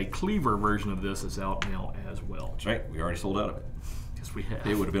 they have a cleaver version of this that's out now as well. That's right. We already sold out of it. Yes, we have.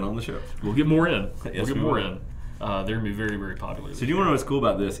 It would have been on the show. We'll get more in. Yes, we'll get we more will. in. They're going to be very, very popular. So do you want to know what's cool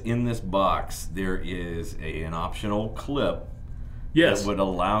about this? In this box, there is an optional clip Yes. that would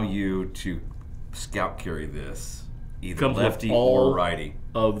allow you to scout carry this, either Comes with lefty all or righty.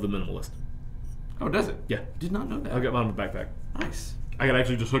 of the minimalist. Oh, does it? Yeah. Did not know that. I got mine in my backpack. Nice. I could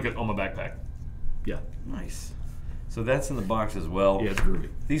actually just hook it on my backpack. Yeah. Nice. So that's in the box as well. Yeah, it's groovy.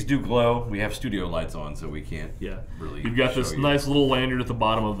 These do glow. We have studio lights on, so we can't Yeah. really You've got this show you. nice little lanyard at the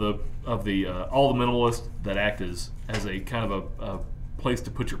bottom of the all the minimalist that act as a kind of a place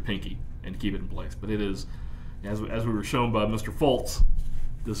to put your pinky and keep it in place. But it is, as we were shown by Mr. Fultz,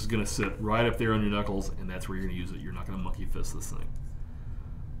 this is going to sit right up there on your knuckles, and that's where you're going to use it. You're not going to monkey fist this thing.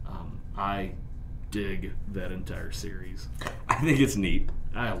 I dig that entire series. I think it's neat.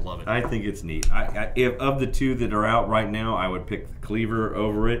 I love it. I think it's neat. If of the two that are out right now, I would pick the cleaver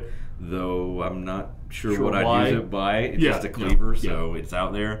over it, though I'm not sure what why. I'd use it by. It's Yeah, just a cleaver, yeah. so it's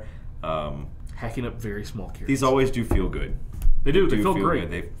out there. Hacking up very small carrots. These always do feel good. They do. They feel great.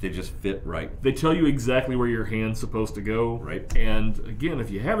 Good. They just fit right. They tell you exactly where your hand's supposed to go. Right. And again, if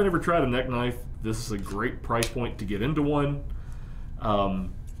you haven't ever tried a neck knife, this is a great price point to get into one.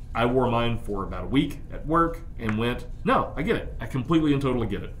 I wore mine for about a week at work and went, no, I get it. I completely and totally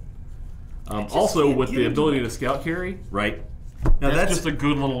get it. Also, can't with get the into ability it. to scout carry, Right. Now that's just a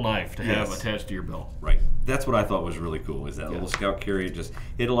good little knife to have Yes. attached to your belt. right. That's what I thought was really cool. Is that Yeah. little scout carry?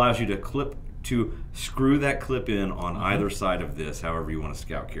 It allows you to to screw that clip in on either side of this, however you want to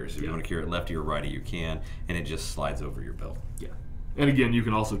scout carry. So if you want to carry it lefty or righty, you can, and it just slides over your belt. Yeah. And again, you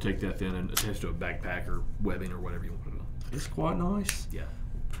can also take that then and attach to a backpack or webbing or whatever you want to do. It's quite nice. Yeah.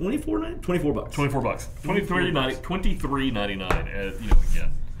 $24 bucks. $23.99.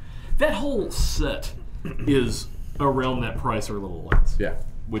 Again, that whole set is around that price or a little less. Yeah.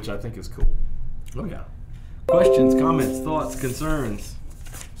 Which I think is cool. Oh yeah. Questions, comments, thoughts, concerns.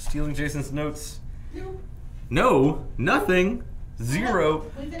 Stealing Jason's notes. No, nothing. Zero.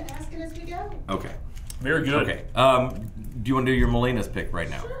 We've been asking as we go. Okay. Very good. Okay. Do you want to do your Molina's pick right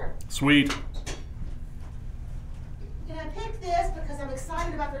now? Sure. Sweet. And I picked this because I'm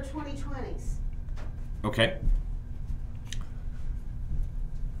excited about their 2020s. Okay.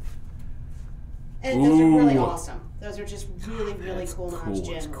 And those are really Ooh. awesome. Those are just really, really That's cool knives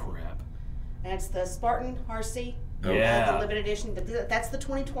cool as generally. crap. That's the Spartan RC. Yeah. The limited edition. That's the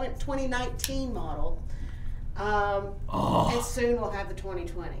 2019 model. And soon we'll have the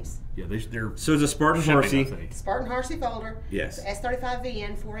 2020s. Yeah, they're So it's a Spartan shipping, I Horsey. think. Spartan Harsey folder. Yes. The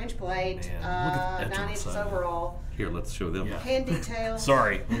S35VN, 4-inch blade, Man, look at the edge on 9 the inches side. overall. Here, let's show them. Yeah. Hand detail.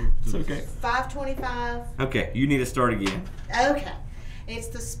 Sorry. It's okay. 525. Okay, you need to start again. Okay. It's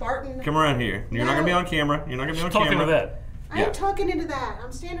the Spartan. Come around here. You're not going to be on camera. You're not going to be on Talking camera. to that. I Yeah. ain't talking into that.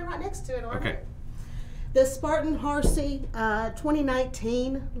 I'm standing right next to it. Aren't Okay. I? The Spartan Harsey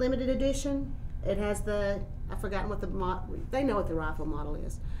 2019 limited edition. It has I've forgotten what they know what the rifle model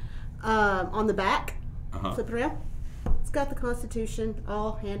is. On the back, flip it around. It's got the Constitution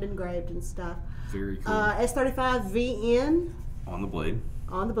all hand engraved and stuff. Very cool. S35VN On the blade.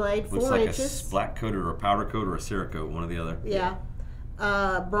 on the blade, Looks 4 like inches. a splat coat or a powder coat or a Cerakote, one or the other. Yeah.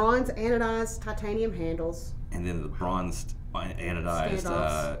 Bronze anodized titanium handles. And then the bronzed anodized,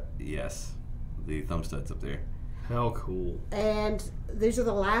 Standoffs. yes, the thumb studs up there. How cool. And these are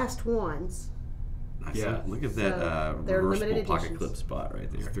the last ones. Nice. Yeah. Look at that So, they're reversible limited pocket editions. clip spot right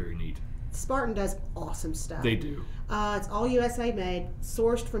It's there. very neat. Spartan does awesome stuff. They do. It's all USA made,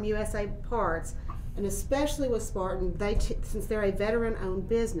 sourced from USA parts, and especially with Spartan, since they're a veteran-owned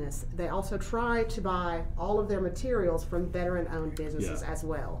business, they also try to buy all of their materials from veteran-owned businesses Yeah. as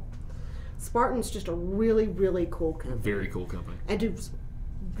well. Spartan's just a really, really cool company. Very cool company. And do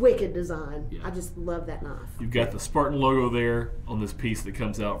wicked design. Yeah. I just love that knife. You've got the Spartan logo there on this piece that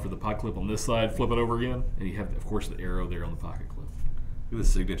comes out for the pocket clip on this side. Flip it over again, and you have, of course, the arrow there on the pocket clip. Look at the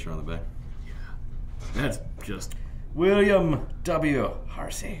signature on the back. That's just, William W.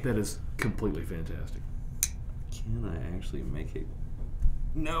 Harsey. that is completely fantastic. Can I actually make it?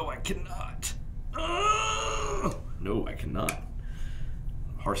 No, I cannot. No, I cannot.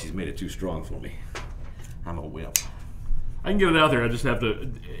 Harsey's made it too strong for me. I'm a wimp. I can get it out there. I just have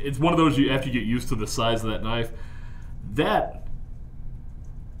to. It's one of those you have to get used to the size of that knife. That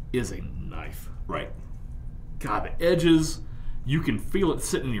is a knife. Right. God, the edges, you can feel it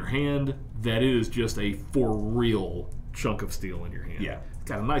sitting in your hand. That is just a for real chunk of steel in your hand. Yeah. It's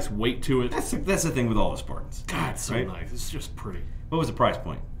got a nice weight to it. That's the thing with all the Spartans. God, it's so Right? nice. It's just pretty. What was the price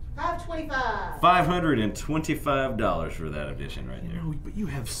point? $525. $525 for that edition right there. But you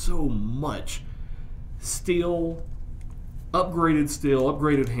have so much steel,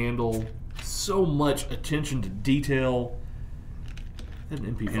 upgraded handle, so much attention to detail. Is that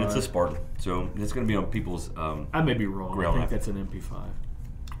an MP5? And it's a Spartan, so it's going to be on people's. I may be wrong. Grail I think knife. that's an MP5.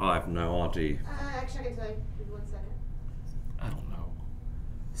 I have no idea. Actually, I can tell you. Give me 1 second. I don't know.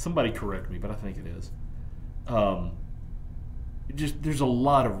 Somebody correct me, but I think it is. There's a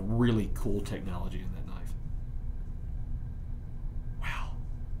lot of really cool technology in that knife. Wow.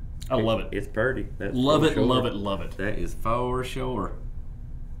 I love it. It's pretty. That's Love for it, sure. love it, love it. That is for sure.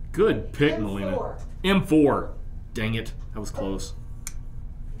 Good pick, M4. Melina. M4. Dang it. That was close.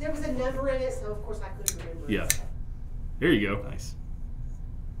 There was a number in it, so of course I couldn't remember it. Yeah. There you go. Nice.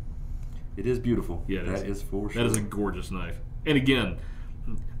 It is beautiful. Yeah, that is for sure. That is a gorgeous knife. And again,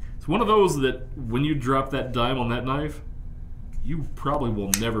 it's one of those that when you drop that dime on that knife, you probably will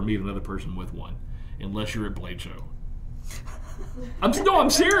never meet another person with one unless you're at Blade Show. I'm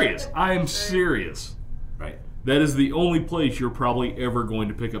serious. I am serious. right. That is the only place you're probably ever going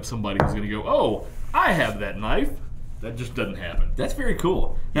to pick up somebody who's going to go, oh, I have that knife. That just doesn't happen. That's very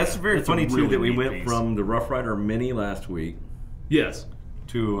cool. That's very that's a funny too really that we neat went piece. from the Rough Rider Mini last week Yes.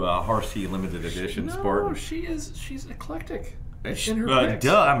 to Harsey limited edition Spartan. she's eclectic. It's- in her picks.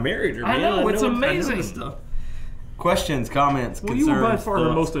 duh, I married her. I Man. know, it's I amazing. this stuff. Questions, comments, Well, concerns. you were by far her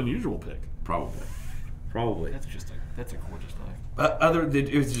thoughts? most unusual pick. Probably. That's a gorgeous knife.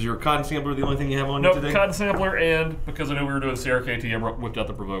 Is your cotton sampler the only thing you have on Nope, you today? cotton sampler, and because I knew we were doing CRKT, I whipped out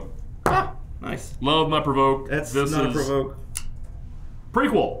the Provoke. Ah, nice. Love my Provoke. That's this not is, a provoke.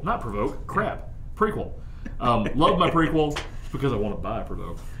 Prequel, not Provoke. Crap. Prequel. Love my prequel because I want to buy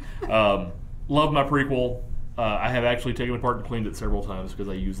Provoke. Love my prequel. I have actually taken it apart and cleaned it several times because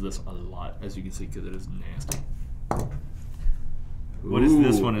I use this a lot, as you can see, because it is nasty. What is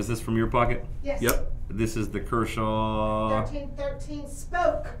this one? Is this from your pocket? Yes. Yep. This is the Kershaw. 1313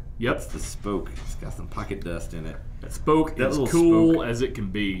 spoke. Yep. It's the spoke. It's got some pocket dust in it. That spoke That is little cool spoke. as it can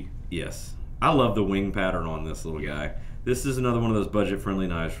be. Yes. I love the wing pattern on this little guy. This is another one of those budget-friendly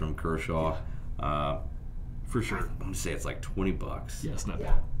knives from Kershaw. For sure. I'm going to say it's like $20. Yes, not Yeah.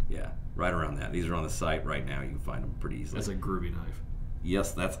 bad. Yeah, right around that. These are on the site right now. You can find them pretty easily. That's a groovy knife.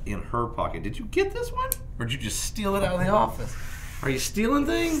 Yes, that's in her pocket. Did you get this one? Or did you just steal it out of the office? Are you stealing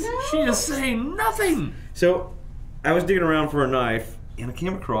things? She is saying nothing. So, I was digging around for a knife, and I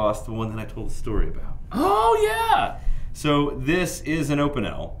came across the one that I told the story about. Oh, yeah. So, this is an Open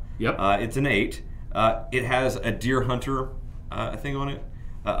L. Yep. It's an 8. It has a deer hunter thing on it.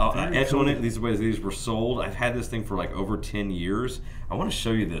 Edge on it. These were sold. I've had this thing for like over 10 years. I want to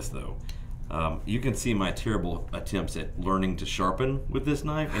show you this though. You can see my terrible attempts at learning to sharpen with this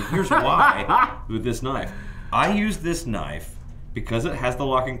knife, and here's why with this knife. I use this knife because it has the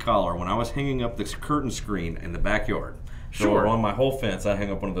locking collar. When I was hanging up this curtain screen in the backyard, so Sure. on my whole fence, I hang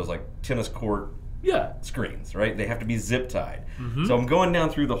up one of those like tennis court Yeah. screens, right? They have to be zip tied. Mm-hmm. So I'm going down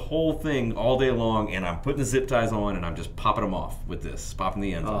through the whole thing all day long, and I'm putting the zip ties on, and I'm just popping them off with this, popping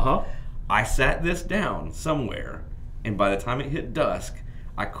the ends off. I sat this down somewhere, and by the time it hit dusk,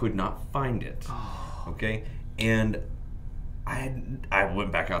 I could not find it. Okay? And I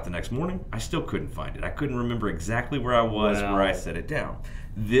went back out the next morning. I still couldn't find it. I couldn't remember exactly where I was where I set it down.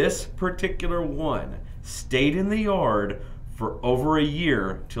 This particular one stayed in the yard for over a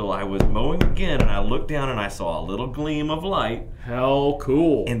year till I was mowing again, and I looked down and I saw a little gleam of light. How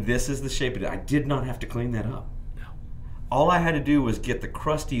cool. And this is the shape of it. I did not have to clean that up. No. All I had to do was get the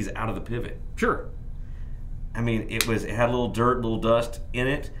crusties out of the pivot. Sure. I mean, it had a little dirt, little dust in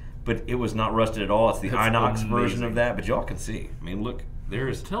it, but it was not rusted at all. It's the That's inox version amazing. of that, but y'all can see. I mean, look,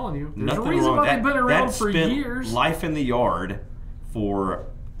 there's I'm telling you. There's nothing a reason wrong. why they've been around that for spent years. life in the yard for,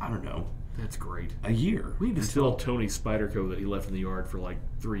 I don't know, That's great. a year. We need to steal Tony's Spyderco that he left in the yard for like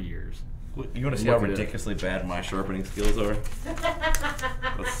 3 years. You want to see how Look at it. ridiculously bad my sharpening skills are?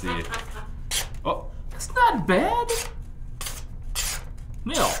 Let's see. Oh, That's not bad.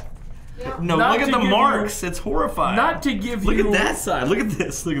 Neil, no, Not look at to the give marks. It's horrifying. not to give Look you at that side. Look at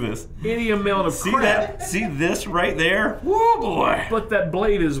this. Look at this. any amount of See crap, that? See this right there? Whoa, boy. but that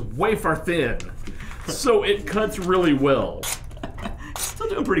blade is wafer thin, so it cuts really well. Still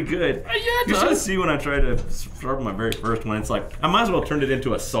doing pretty good. Yeah, it You should does. see when I tried to sharpen my very first one. It's like, I might as well turn it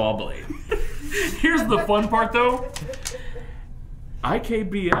into a saw blade. Here's the fun part, though.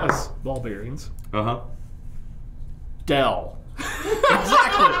 IKBS ball bearings. Uh-huh. Dell.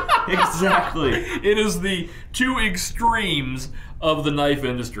 Exactly. It is the two extremes of the knife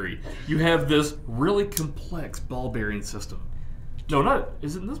industry. You have this really complex ball bearing system. No, not.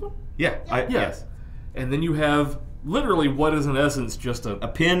 Is it in this one? Yeah. Yes. And then you have literally what is in essence just a A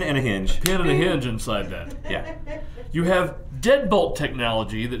pin and a hinge. pin and a hinge inside that. Yeah. You have Deadbolt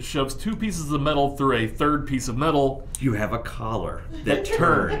technology that shoves two pieces of metal through a third piece of metal. You have a collar that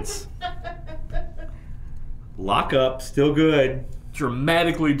turns. Lock up, still good.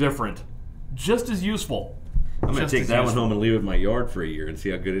 Dramatically different. Just as useful. I'm going Just to take as that one useful. home and leave it in my yard for a year and see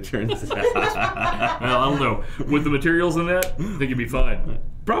how good it turns. Well, I don't know. With the materials in that, I think you'd be fine.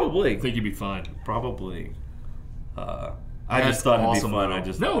 Probably. I think you'd be fine. Probably. I That's just thought it'd awesome, be fun. though. I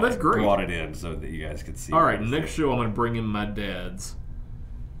just No, that's great. brought it in so that you guys could see. All right, next show I'm going to bring in my dad's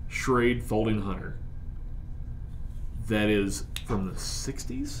Schrade Folding Hunter. That is from the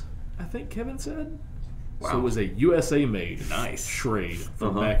 60s, I think Kevin said. So Wow. it was a USA made Nice. Schrade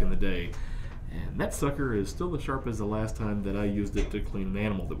from back in the day. And that sucker is still as sharp as the last time that I used it to clean an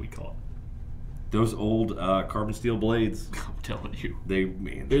animal that we caught. Those old carbon steel blades, I'm telling you.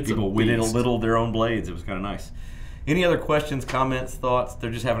 people a beast. whittled their own blades. It was kind of nice. Any other questions, comments, thoughts?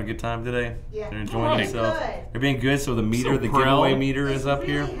 They're just having a good time today? Yeah. They're enjoying Right. themselves? Good. They're being good, so the meter, So the proud. giveaway meter is up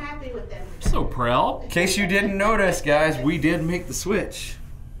really here. happy with them. So proud. In case you didn't notice, guys, we did make the switch.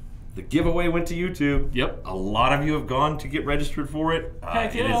 The giveaway went to YouTube. Yep. A lot of you have gone to get registered for it.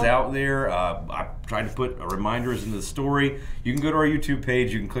 Heck It yeah. is out there. I tried to put reminders into the story. You can go to our YouTube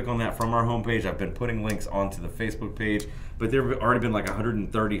page. You can click on that from our homepage. I've been putting links onto the Facebook page. But there have already been like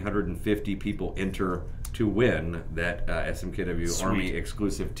 130, 150 people enter to win that SMKW Sweet. Army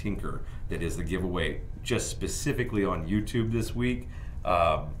exclusive Tinker that is the giveaway just specifically on YouTube this week.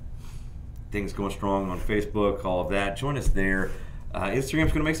 Things going strong on Facebook, all of that. Join us there.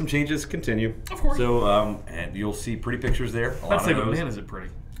 Instagram's going to make some changes. Continue, of course. So, and you'll see pretty pictures there. I'd say, but man, is it pretty?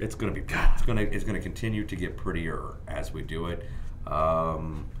 It's going to be. It's going to continue to get prettier as we do it.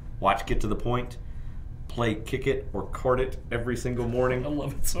 Watch Get to the Point. Play Kick It or Card It every single morning. I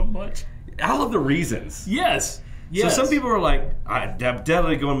love it so much. I love the reasons. Yes. So some people are like, I'm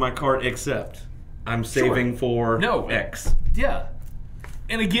definitely going my cart, except I'm saving for X. Yeah.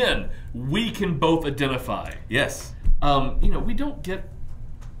 And again, we can both identify. Yes. We don't get.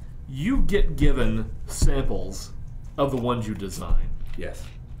 You get given samples of the ones you design. Yes.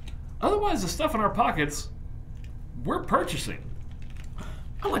 Otherwise, the stuff in our pockets, we're purchasing.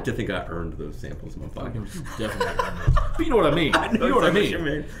 I like to think I earned those samples in my pocket. You definitely earned those. But you know what I mean. You know what I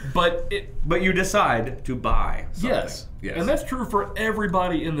mean. But you decide to buy something. Yes. And that's true for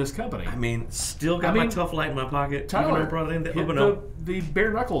everybody in this company. I mean, still got my Tough Light in my pocket. Tyler the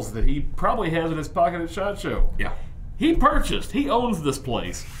bare knuckles that he probably has in his pocket at SHOT Show. Yeah. He owns this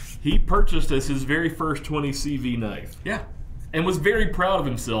place. He purchased as his very first 20 CV knife. Yeah. And was very proud of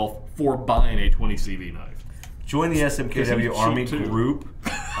himself for buying a 20 CV knife. Join the SMKW Army group,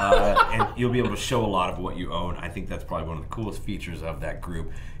 and you'll be able to show a lot of what you own. I think that's probably one of the coolest features of that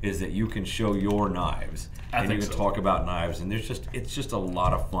group is that you can show your knives and you can talk about knives, and it's just a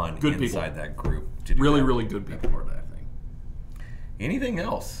lot of fun inside that group. To do really good people. Part of that thing. Anything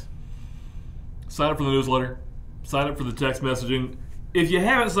else? Sign up for the newsletter. Sign up for the text messaging. If you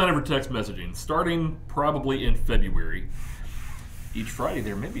haven't signed up for text messaging, starting probably in February. Each Friday,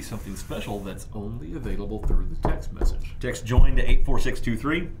 there may be something special that's only available through the text message. Text join to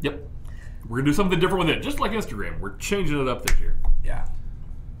 84623. Yep. We're going to do something different with it, just like Instagram. We're changing it up this year. Yeah.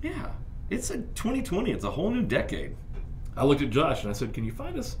 Yeah. It's a 2020. It's a whole new decade. I looked at Josh and I said, can you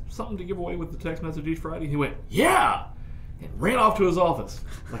find us something to give away with the text message each Friday? He went, yeah! And ran off to his office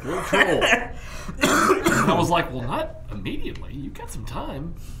like a little troll. I was like, well, not immediately. You got some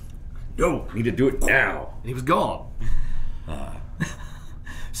time. No, need to do it now. And he was gone.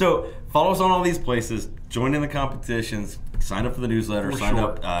 So follow us on all these places. Join in the competitions. Sign up for the newsletter.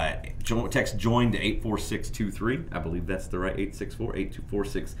 Text join to 84623. I believe that's the right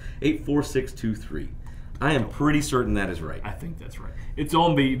 864-8246-84623. I am pretty certain that is right. I think that's right. It's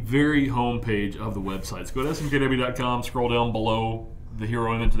on the very home page of the website. So go to smkw.com, scroll down below the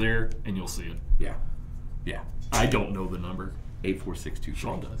hero image there, and you'll see it. Yeah. Yeah. I don't know the number. 84623.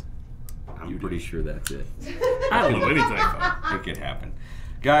 Sean does. I'm pretty sure that's it. I don't know anything. It could happen.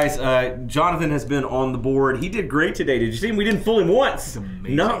 Guys, Jonathan has been on the board. He did great today. Did you see him? We didn't fool him once.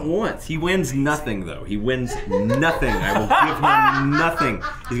 Not once. He wins nothing, though. He wins nothing. I will give him nothing.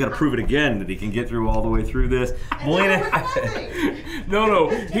 He's got to prove it again that he can get through all the way through this. No.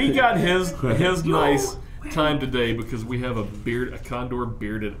 He got his nice time today because we have a condor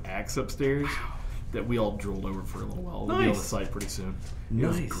bearded axe upstairs that we all drooled over for a little while. We'll be on the site pretty soon.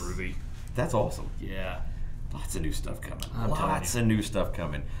 Nice. It was groovy. That's awesome. Yeah. Lots of new stuff coming. Lots of new stuff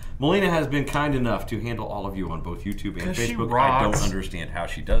coming. Melina has been kind enough to handle all of you on both YouTube and Facebook. I don't understand how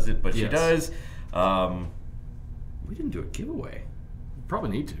she does it, but she does. We didn't do a giveaway. We probably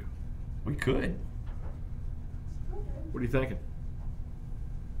need to. We could. What are you thinking?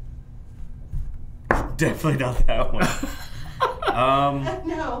 Definitely not that one.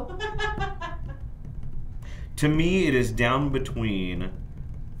 No. To me, it is down between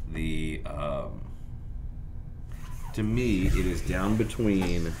the... To me, it is down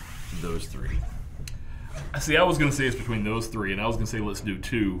between those three. See, I was going to say it's between those three, and I was going to say let's do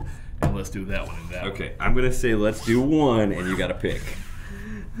two, and let's do that one and that one. Okay, I'm going to say let's do one, and you got to pick.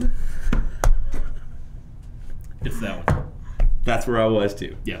 It's that one. That's where I was,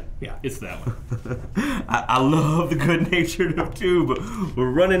 too. Yeah, it's that one. I love the good-natured of two, but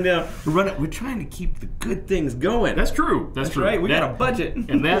we're running down. We're trying to keep the good things going. That's true. That's true. Right. We got a budget,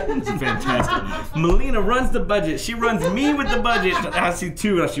 and that is fantastic. Melina runs the budget. She runs me with the budget. I see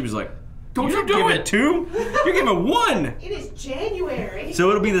two, and she was like, "Don't you give it two? You're giving one." It is January. So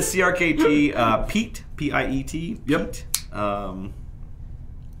it'll be the CRKT Piet, P-I-E-T. Yep. And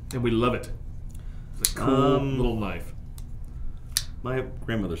we love it. It's a cool little knife. My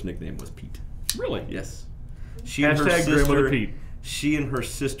grandmother's nickname was Pete. Really? Yes. Grandmother Pete. She and her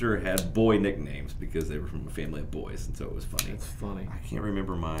sister had boy nicknames because they were from a family of boys, and so it was funny. That's funny. I can't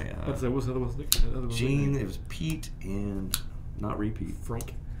remember my... What was the other one's nickname? Jean, it was Pete and... Not Repeat.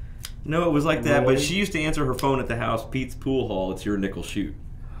 Frank. No, it was like that, but she used to answer her phone at the house, Pete's Pool Hall, it's your nickel shoot.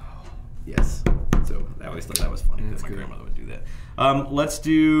 Yes. So I always thought that was funny that my grandmother would do that. Let's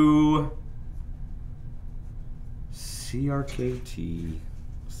do... CRKT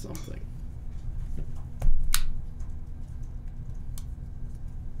something.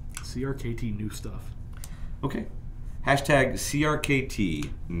 CRKT new stuff. Okay. Hashtag CRKT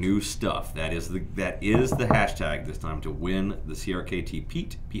new stuff. That is the hashtag this time to win the CRKT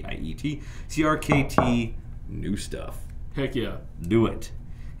Piet, P-I-E-T, CRKT new stuff. Heck yeah. Do it.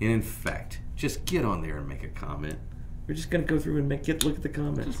 And in fact, just get on there and make a comment. We're just gonna go through and look at the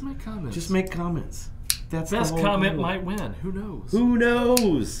comments. Just make comments. Just make comments. That's best the whole comment goal. might win. Who knows? Who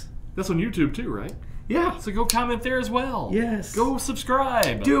knows? That's on YouTube too, right? Yeah. So go comment there as well. Yes. Go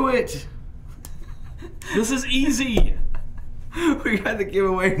subscribe. Do it. This is easy. We got the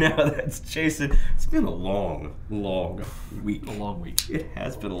giveaway now. That's Jason. It's been a long week. A long week. It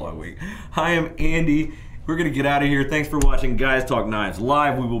has been a long week. Hi, I'm Andy. We're going to get out of here. Thanks for watching Guys Talk Knives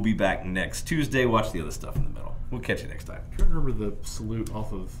Live. We will be back next Tuesday. Watch the other stuff in the middle. We'll catch you next time. I can't remember the salute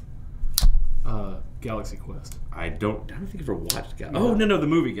off of Galaxy Quest. I don't think I've ever watched Galaxy. Oh, no, the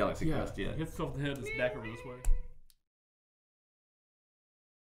movie Galaxy Quest. Yeah. Hit yourself in the head, just back over this way.